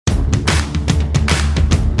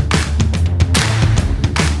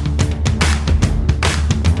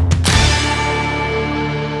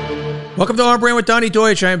Welcome to Our Brand with Donnie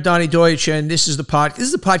Deutsch. I am Donnie Deutsch, and this is the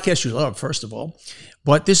podcast you love, first of all.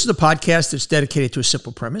 But this is a podcast that's dedicated to a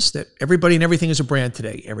simple premise that everybody and everything is a brand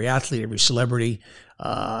today. Every athlete, every celebrity,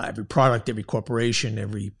 every product, every corporation,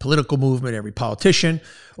 every political movement, every politician,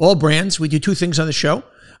 all brands. We do two things on the show.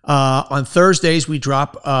 On Thursdays, we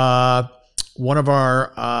drop one of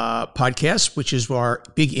our podcasts, which is our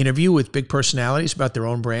big interview with big personalities about their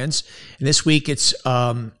own brands. And this week, it's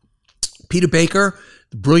Peter Baker,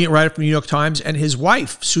 the brilliant writer from the New York Times, and his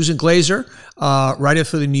wife, Susan Glazer, writer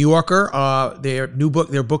for the New Yorker. Their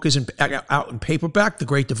book is out in paperback, The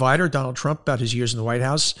Great Divider, Donald Trump, about his years in the White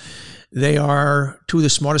House. They are two of the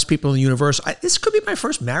smartest people in the universe. This could be my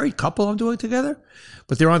first married couple I'm doing together,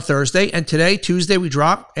 but they're on Thursday. And today, Tuesday, we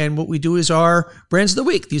drop, and what we do is our brands of the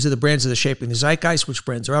week. These are the brands that are shaping the zeitgeist, which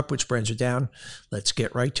brands are up, which brands are down. Let's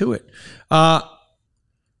get right to it.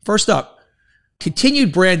 First up,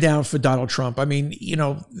 continued brand down for Donald Trump. I mean, you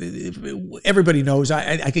know, everybody knows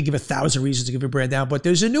I could give 1,000 reasons to give a brand down, but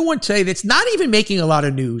there's a new one today that's not even making a lot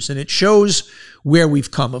of news, and it shows where we've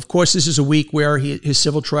come. Of course, this is a week where his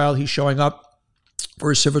civil trial, he's showing up for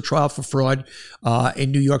a civil trial for fraud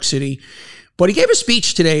in New York City. But he gave a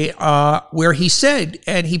speech today where he said,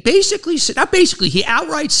 and he basically said, he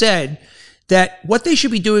outright said that what they should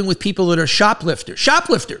be doing with people that are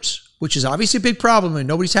shoplifters, which is obviously a big problem and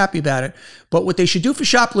nobody's happy about it. But what they should do for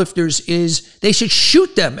shoplifters is they should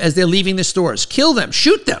shoot them as they're leaving the stores. Kill them,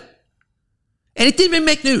 shoot them. And it didn't even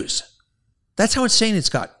make news. That's how insane it's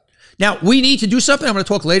got. Now, we need to do something. I'm going to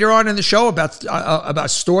talk later on in the show about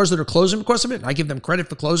stores that are closing because of it. I give them credit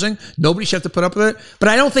for closing. Nobody should have to put up with it. But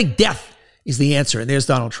I don't think death is the answer. And there's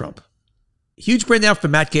Donald Trump. Huge brand down for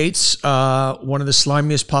Matt Gaetz, one of the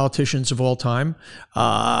slimiest politicians of all time.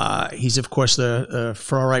 He's, of course, the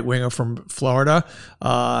far-right winger from Florida.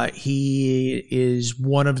 He is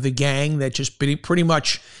one of the gang that just pretty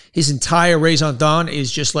much his entire raison d'etre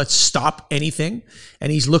is just let's stop anything.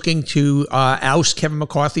 And he's looking to oust Kevin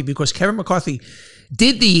McCarthy because Kevin McCarthy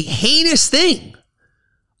did the heinous thing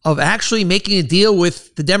of actually making a deal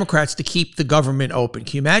with the Democrats to keep the government open.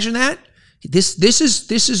 Can you imagine that? This is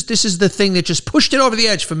the thing that just pushed it over the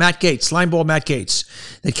edge for Matt Gaetz, slimeball Matt Gaetz.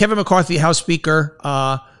 That Kevin McCarthy, House Speaker,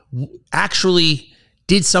 actually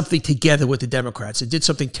did something together with the Democrats. It did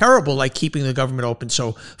something terrible like keeping the government open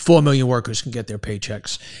so 4 million workers can get their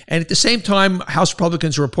paychecks. And at the same time, House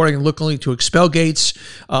Republicans are reporting and looking to expel Gaetz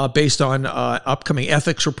based on upcoming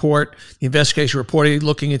ethics report. The investigation reported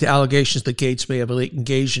looking into allegations that Gaetz may have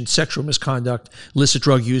engaged in sexual misconduct, illicit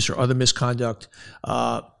drug use, or other misconduct.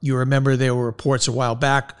 You remember there were reports a while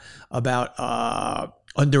back about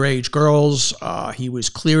underage girls. He was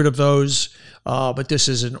cleared of those. But this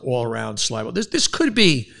is an all-around slide. This could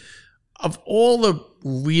be, of all the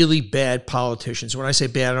really bad politicians, when I say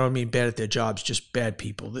bad, I don't mean bad at their jobs, just bad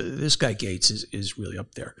people. This guy Gaetz is really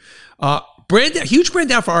up there. Huge brand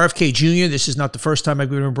down for RFK Jr. This is not the first time I've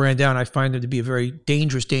given him a brand down. I find him to be a very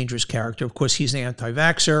dangerous character. Of course, he's an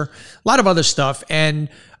anti-vaxxer, a lot of other stuff. And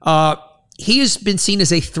he has been seen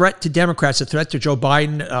as a threat to Democrats, a threat to Joe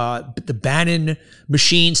Biden, the Bannon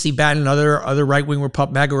machine, Steve Bannon, and other right-wing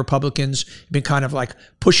MAGA Republicans have been kind of like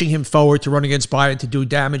pushing him forward to run against Biden to do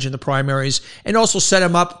damage in the primaries and also set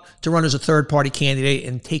him up to run as a third-party candidate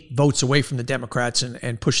and take votes away from the Democrats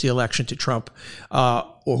and push the election to Trump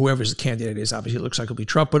or whoever the candidate is. Obviously, it looks like it'll be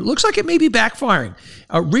Trump, but it looks like it may be backfiring.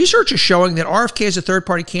 Research is showing that RFK as a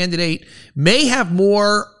third-party candidate may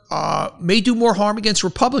do more harm against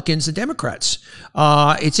Republicans than Democrats.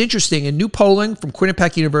 It's interesting. A new polling from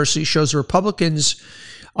Quinnipiac University shows the Republicans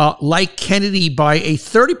like Kennedy by a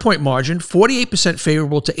 30-point margin, 48%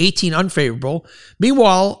 favorable to 18% unfavorable.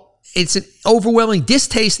 Meanwhile, it's an overwhelming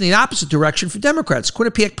distaste in the opposite direction for Democrats.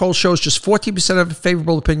 Quinnipiac poll shows just 14% have a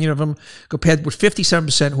favorable opinion of him compared with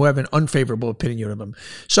 57% who have an unfavorable opinion of him.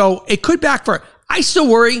 So it could backfire. I still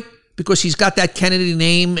worry because he's got that Kennedy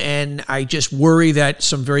name, and I just worry that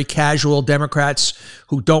some very casual Democrats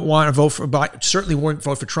who don't want to vote for Biden, certainly won't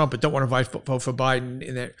vote for Trump, but don't want to vote for Biden,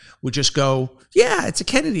 and that would just go, yeah, it's a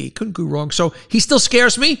Kennedy. It couldn't go wrong. So he still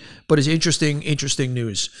scares me, but it's interesting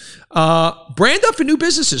news. Brand up for new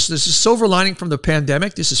businesses. This is silver lining from the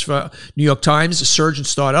pandemic. This is for New York Times, a surge in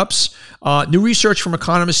startups. New research from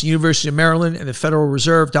economists at the University of Maryland and the Federal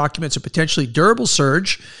Reserve documents a potentially durable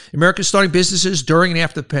surge in Americans starting businesses during and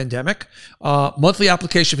after the pandemic. Monthly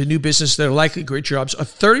application for new businesses that are likely great jobs are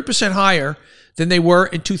 30% higher than they were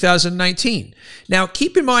in 2019. Now,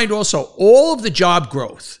 keep in mind also, all of the job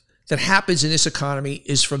growth that happens in this economy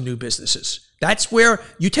is from new businesses. That's where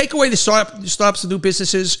you take away the startups and new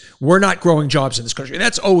businesses, we're not growing jobs in this country. And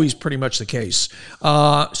that's always pretty much the case.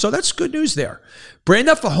 So that's good news there. Brand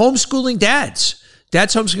up for homeschooling dads.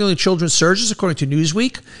 Dads homeschooling children surges, according to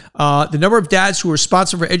Newsweek. The number of dads who are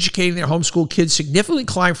responsible for educating their homeschool kids significantly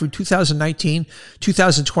climbed from 2019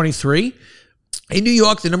 2023. In New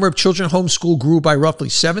York, the number of children homeschooled grew by roughly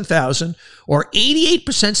 7,000, or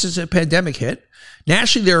 88% since the pandemic hit.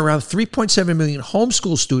 Nationally, there are around 3.7 million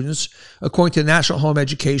homeschool students, according to the National Home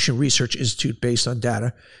Education Research Institute, based on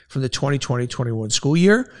data from the 2020-21 school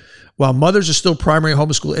year. While mothers are still primary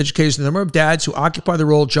homeschool educators, the number of dads who occupy the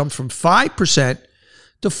role jumped from 5%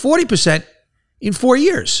 to 40% in 4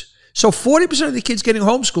 years. So 40% of the kids getting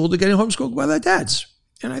homeschooled are getting homeschooled by their dads.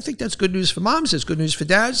 And I think that's good news for moms. It's good news for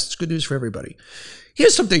dads. It's good news for everybody.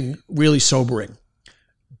 Here's something really sobering.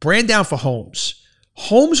 Brand down for homes.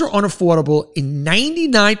 Homes are unaffordable in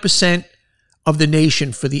 99% of the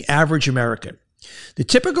nation for the average American. The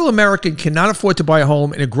typical American cannot afford to buy a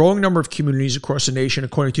home in a growing number of communities across the nation,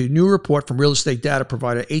 according to a new report from real estate data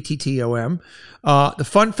provider ATTOM. The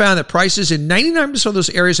fund found that prices in 99% of those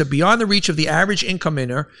areas are beyond the reach of the average income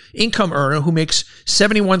earner who makes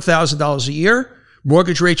 $71,000 a year.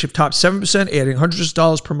 Mortgage rates have topped 7%, adding hundreds of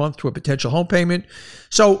dollars per month to a potential home payment.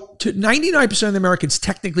 So 99% of the Americans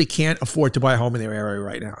technically can't afford to buy a home in their area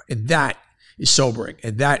right now. And that is sobering.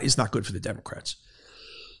 And that is not good for the Democrats.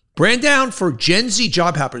 Brand down for Gen Z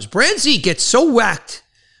job hoppers. Gen Z gets so whacked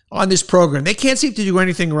on this program. They can't seem to do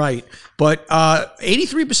anything right. But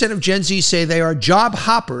 83% of Gen Z say they are job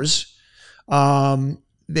hoppers.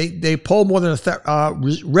 They polled more than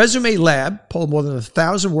Resume Lab polled more than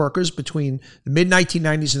 1,000 workers between the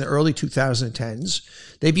mid-1990s and the early 2010s.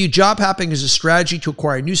 They view job hopping as a strategy to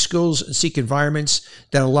acquire new skills and seek environments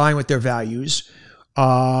that align with their values.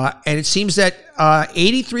 And it seems that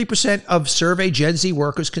 83% of surveyed Gen Z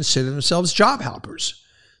workers consider themselves job hoppers.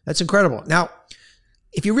 That's incredible. Now,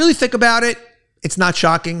 if you really think about it, it's not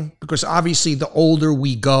shocking, because obviously the older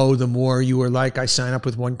we go, the more you are like, I sign up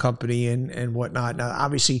with one company and whatnot. Now,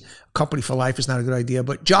 obviously, company for life is not a good idea,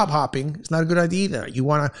 but job hopping is not a good idea either. You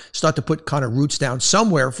want to start to put kind of roots down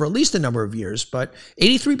somewhere for at least a number of years. But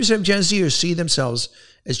 83% of Gen Zers see themselves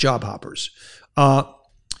as job hoppers.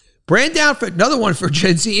 Brand down for another one for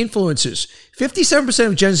Gen Z influencers. 57%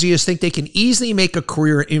 of Gen Zers think they can easily make a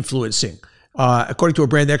career in influencing, according to a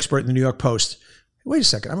brand expert in the New York Post. Wait a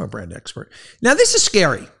second, I'm a brand expert. Now, this is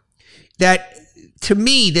scary. That, to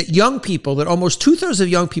me, that young people, that almost 2/3 of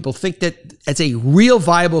young people think that it's a real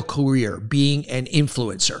viable career, being an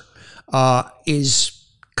influencer, is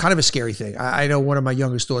kind of a scary thing. I know one of my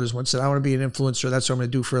youngest daughters once said, I want to be an influencer. That's what I'm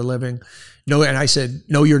going to do for a living. No, and I said,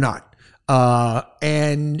 no, you're not.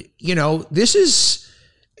 And, you know, this is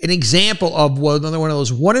an example of another one of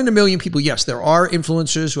those 1 in a million people. Yes, there are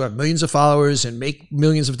influencers who have millions of followers and make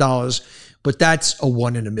millions of dollars, but that's a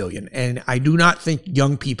 1 in a million. And I do not think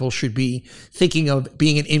young people should be thinking of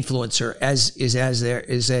being an influencer as there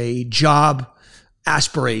is a job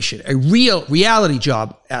aspiration, a reality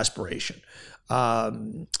job aspiration.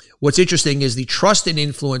 What's interesting is the trust in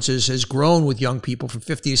influencers has grown with young people, from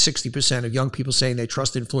 50 to 60% of young people saying they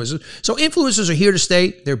trust influencers. So influencers are here to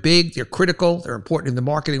stay. They're big, they're critical, they're important in the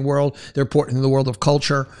marketing world, they're important in the world of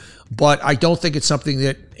culture. But I don't think it's something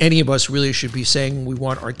that any of us really should be saying we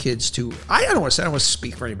want our kids to. I don't want to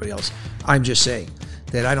speak for anybody else. I'm just saying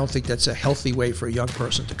that I don't think that's a healthy way for a young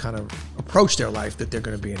person to kind of approach their life, that they're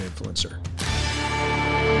going to be an influencer.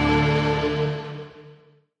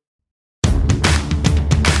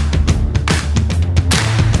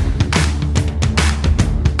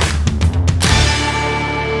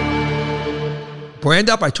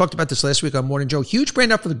 Brand up. I talked about this last week on Morning Joe. Huge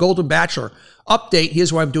brand up for the Golden Bachelor. Update.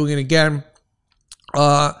 Here's why I'm doing it again.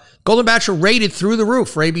 Golden Bachelor rated through the roof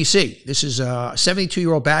for ABC. This is a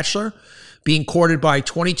 72-year-old bachelor being courted by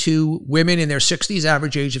 22 women in their 60s,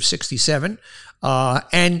 average age of 67.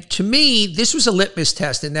 And to me, this was a litmus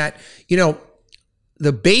test in that, you know,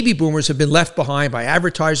 the baby boomers have been left behind by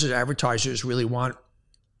advertisers. Advertisers really want,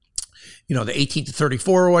 you know, the 18 to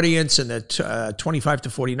 34 audience and the 25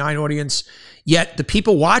 to 49 audience. Yet the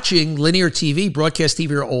people watching linear TV, broadcast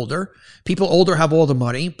TV, are older. People older have all the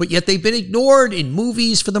money, but yet they've been ignored in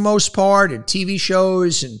movies for the most part, and TV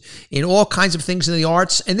shows, and in all kinds of things in the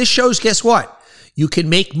arts. And this shows, guess what? You can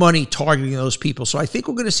make money targeting those people. So I think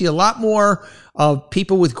we're going to see a lot more of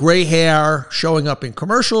people with gray hair showing up in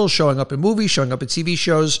commercials, showing up in movies, showing up in TV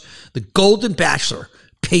shows. The Golden Bachelor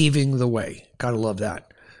paving the way. Gotta love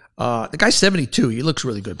that. The guy's 72. He looks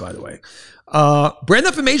really good, by the way. Brand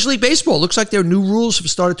up for Major League Baseball. Looks like their new rules have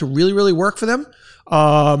started to really, really work for them.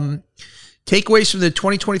 Takeaways from the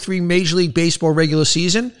 2023 Major League Baseball regular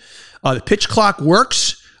season. The pitch clock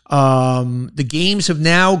works. The games have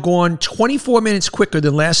now gone 24 minutes quicker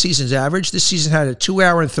than last season's average. This season had a 2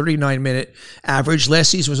 hour and 39 minute average. Last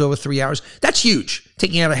season was over 3 hours. That's huge,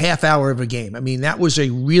 taking out a half hour of a game. I mean, that was a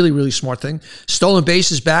really, really smart thing. Stolen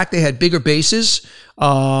bases back. They had bigger bases,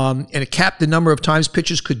 and it capped the number of times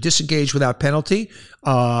pitchers could disengage without penalty.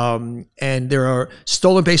 And there are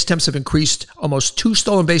stolen base attempts have increased almost 2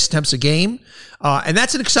 stolen base attempts a game. And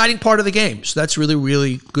that's an exciting part of the game. So that's really,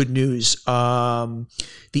 really good news.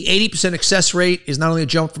 The 80% success rate is not only a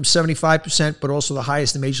jump from 75%, but also the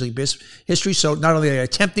highest in Major League history. So not only are they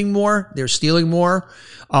attempting more, they're stealing more.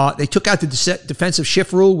 They took out the defensive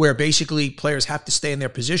shift rule where basically players have to stay in their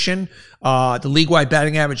position. The league-wide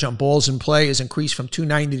batting average on balls in play has increased from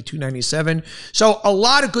 290 to 297. So a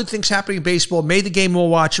lot of good things happening in baseball. Made the game more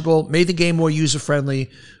watchable, made the game more user-friendly.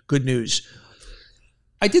 Good news.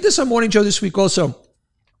 I did this on Morning Joe this week also.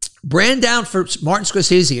 Brand down for Martin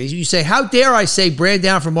Scorsese. You say, how dare I say brand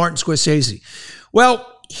down for Martin Scorsese?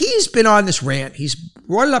 Well, he's been on this rant. He's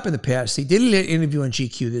brought it up in the past. He did an interview on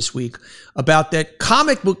GQ this week about that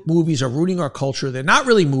comic book movies are ruining our culture. They're not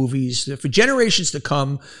really movies. For generations to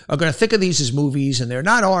come are going to think of these as movies, and they're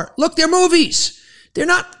not art. Look, they're movies. They're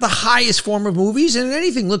not the highest form of movies and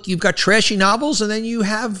anything. Look, you've got trashy novels, and then you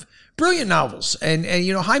have brilliant novels and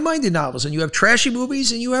you know, high-minded novels, and you have trashy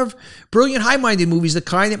movies and you have brilliant high-minded movies, the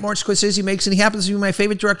kind that Martin Scorsese makes, and he happens to be my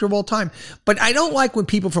favorite director of all time. But I don't like when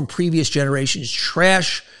people from previous generations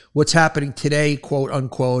trash what's happening today, quote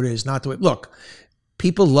unquote, is not the way. Look,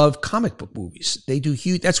 people love comic book movies. They do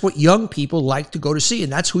huge. That's what young people like to go to see,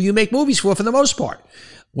 and that's who you make movies for the most part.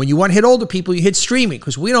 When you want to hit older people, you hit streaming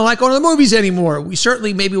because we don't like going to the movies anymore. We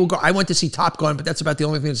certainly maybe will go. I went to see Top Gun, but that's about the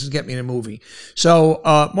only thing that's going to get me in a movie. So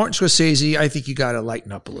Martin Scorsese, I think you got to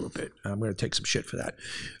lighten up a little bit. I'm going to take some shit for that.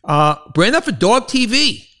 Brand up for dog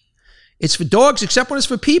TV. It's for dogs except when it's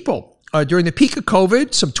for people. During the peak of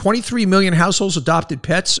COVID, some 23 million households adopted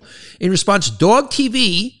pets. In response, Dog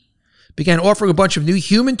TV began offering a bunch of new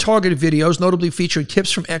human-targeted videos, notably featuring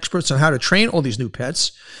tips from experts on how to train all these new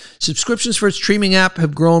pets. Subscriptions for its streaming app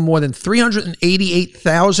have grown more than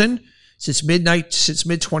 388,000 since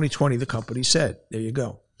mid-2020, the company said. There you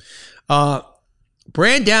go.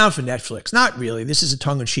 Brand down for Netflix. Not really. This is a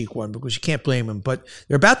tongue-in-cheek one because you can't blame them. But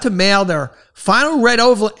they're about to mail their final red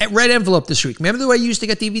envelope this week. Remember the way you used to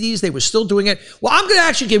get DVDs? They were still doing it. Well, I'm going to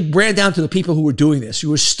actually give brand down to the people who were doing this, who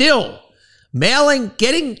were still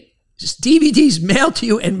getting DVDs mailed to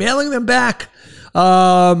you and mailing them back.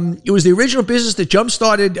 It was the original business that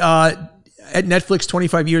jump-started at Netflix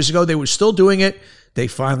 25 years ago. They were still doing it. They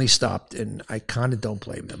finally stopped, and I kind of don't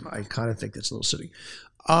blame them. I kind of think that's a little silly.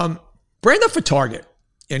 Brand up for Target,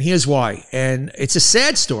 and here's why. And it's a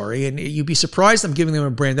sad story, and you'd be surprised I'm giving them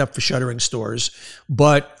a brand up for shuttering stores,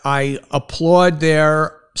 but I applaud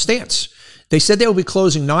their stance. They said they will be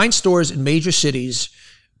closing 9 stores in major cities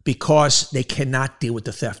because they cannot deal with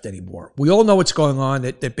the theft anymore. We all know what's going on,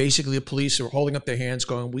 that basically the police are holding up their hands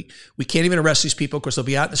going, we can't even arrest these people because they'll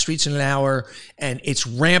be out in the streets in an hour, and it's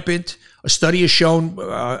rampant. A study has shown,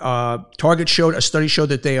 Target showed, a study showed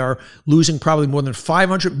that they are losing probably more than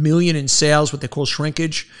 $500 million in sales, what they call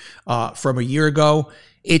shrinkage, from a year ago.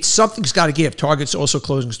 Something's got to give. Target's also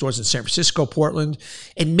closing stores in San Francisco, Portland,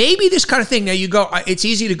 and maybe this kind of thing. Now you go, it's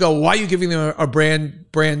easy to go, why are you giving them a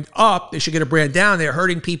brand up? They should get a brand down. They're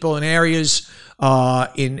hurting people in areas,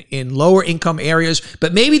 in lower income areas.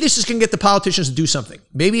 But maybe this is going to get the politicians to do something.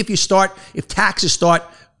 Maybe if taxes start,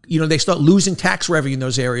 they start losing tax revenue in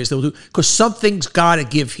those areas, they'll do, because something's got to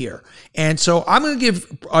give here. And so I'm going to give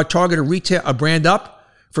Target a brand up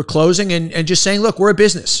for closing and just saying, look, we're a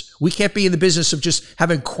business. We can't be in the business of just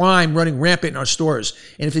having crime running rampant in our stores.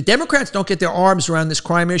 And if the Democrats don't get their arms around this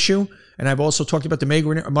crime issue, and I've also talked about the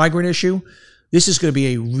migrant issue, this is going to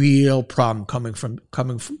be a real problem coming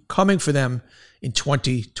for them in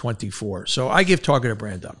 2024. So I give Target a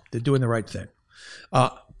brand up. They're doing the right thing.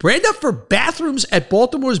 Brand up for bathrooms at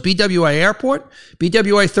Baltimore's BWI Airport.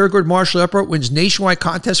 BWI Thurgood Marshall Airport wins nationwide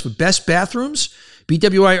contest for best bathrooms.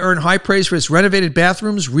 BWI earned high praise for its renovated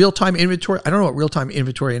bathrooms, real-time inventory. I don't know what real-time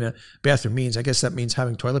inventory in a bathroom means. I guess that means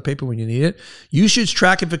having toilet paper when you need it. Usage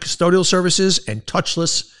tracking for custodial services and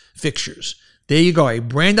touchless fixtures. There you go. A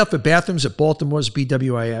brand up for bathrooms at Baltimore's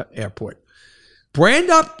BWI Airport. Brand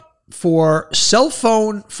up for cell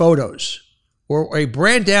phone photos, or a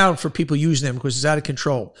brand down for people using them because it's out of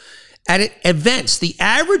control. At events, the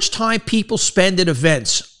average time people spend at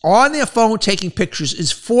events on their phone taking pictures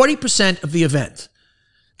is 40% of the event.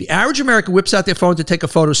 The average American whips out their phone to take a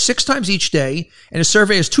photo 6 times each day, and a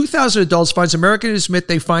survey of 2,000 adults finds Americans admit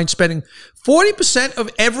they find spending 40% of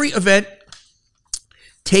every event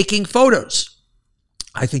taking photos.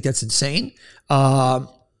 I think that's insane.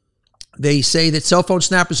 They say that cell phone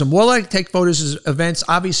snappers are more likely to take photos at events,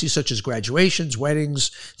 obviously such as graduations, weddings,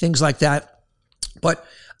 things like that. But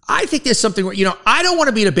I think there's something where, I don't want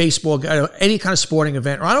to be at a baseball, any kind of sporting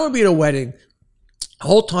event, or I don't want to be at a wedding the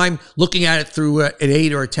whole time looking at it through an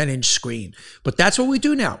 8 or a 10-inch screen. But that's what we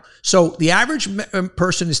do now. So the average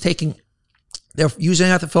person is they're using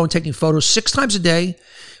out the phone, taking photos 6 times a day.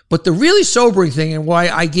 But the really sobering thing, and why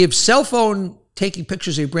I give cell phone taking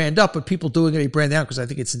pictures a brand up, but people doing it a brand down because I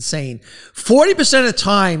think it's insane. 40% of the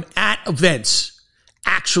time at events,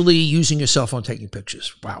 actually using your cell phone taking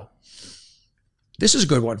pictures. Wow. This is a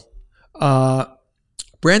good one.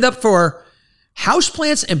 Brand up for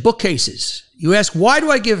houseplants and bookcases. You ask, why do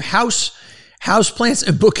I give houseplants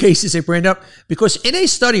and bookcases a brand up? Because in a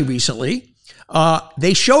study recently,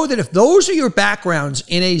 they show that if those are your backgrounds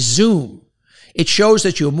in a Zoom, it shows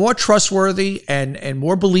that you're more trustworthy and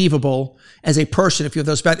more believable as a person if you have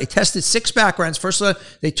those back. They tested 6 backgrounds. First of all,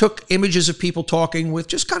 they took images of people talking with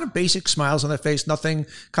just kind of basic smiles on their face, nothing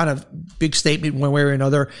kind of big statement one way or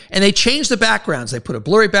another. And they changed the backgrounds. They put a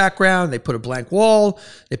blurry background. They put a blank wall.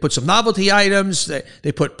 They put some novelty items.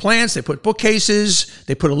 They put plants. They put bookcases.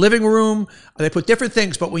 They put a living room. They put different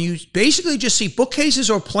things. But when you basically just see bookcases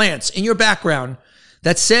or plants in your background,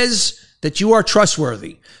 that says that you are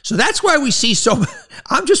trustworthy. So that's why we see so.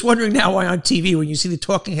 I'm just wondering now why on TV, when you see the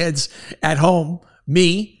talking heads at home,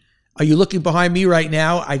 are you looking behind me right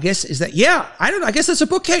now? I guess, I guess that's a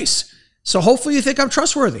bookcase. So hopefully you think I'm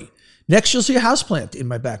trustworthy. Next, you'll see a houseplant in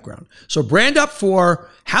my background. So brand up for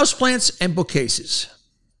houseplants and bookcases.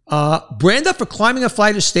 Brand up for climbing a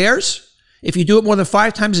flight of stairs. If you do it more than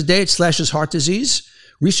 5 times a day, it slashes heart disease.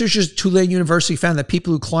 Researchers at Tulane University found that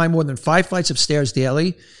people who climb more than 5 flights of stairs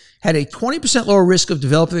daily had a 20% lower risk of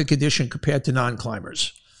developing the condition compared to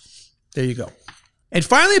non-climbers. There you go. And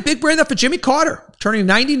finally, a big brand up for Jimmy Carter, turning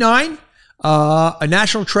 99, a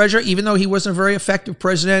national treasure, even though he wasn't a very effective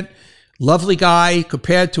president. Lovely guy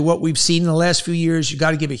compared to what we've seen in the last few years. You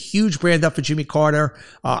got to give a huge brand up for Jimmy Carter.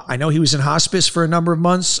 I know he was in hospice for a number of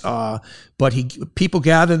months, but people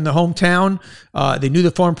gathered in the hometown. They knew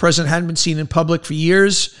the former president hadn't been seen in public for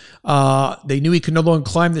years. They knew he could no longer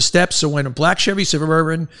climb the steps. So when a black Chevy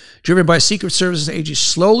Suburban driven by Secret Service agents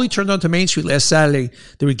slowly turned onto Main Street last Saturday,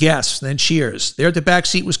 there were gasps, then cheers. There at the back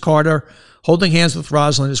seat was Carter, holding hands with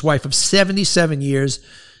Rosalind, his wife of 77 years.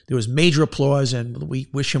 There was major applause, and we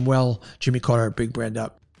wish him well, Jimmy Carter, a big brand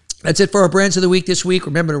up. That's it for our Brands of the Week this week.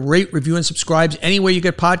 Remember to rate, review, and subscribe anywhere you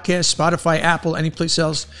get podcasts, Spotify, Apple, any place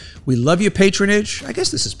else. We love your patronage. I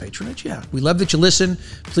guess this is patronage, yeah. We love that you listen.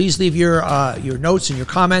 Please leave your notes and your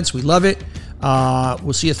comments. We love it.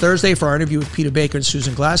 We'll see you Thursday for our interview with Peter Baker and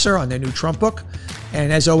Susan Glasser on their new Trump book.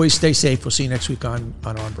 And as always, stay safe. We'll see you next week on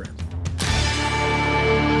On Brand.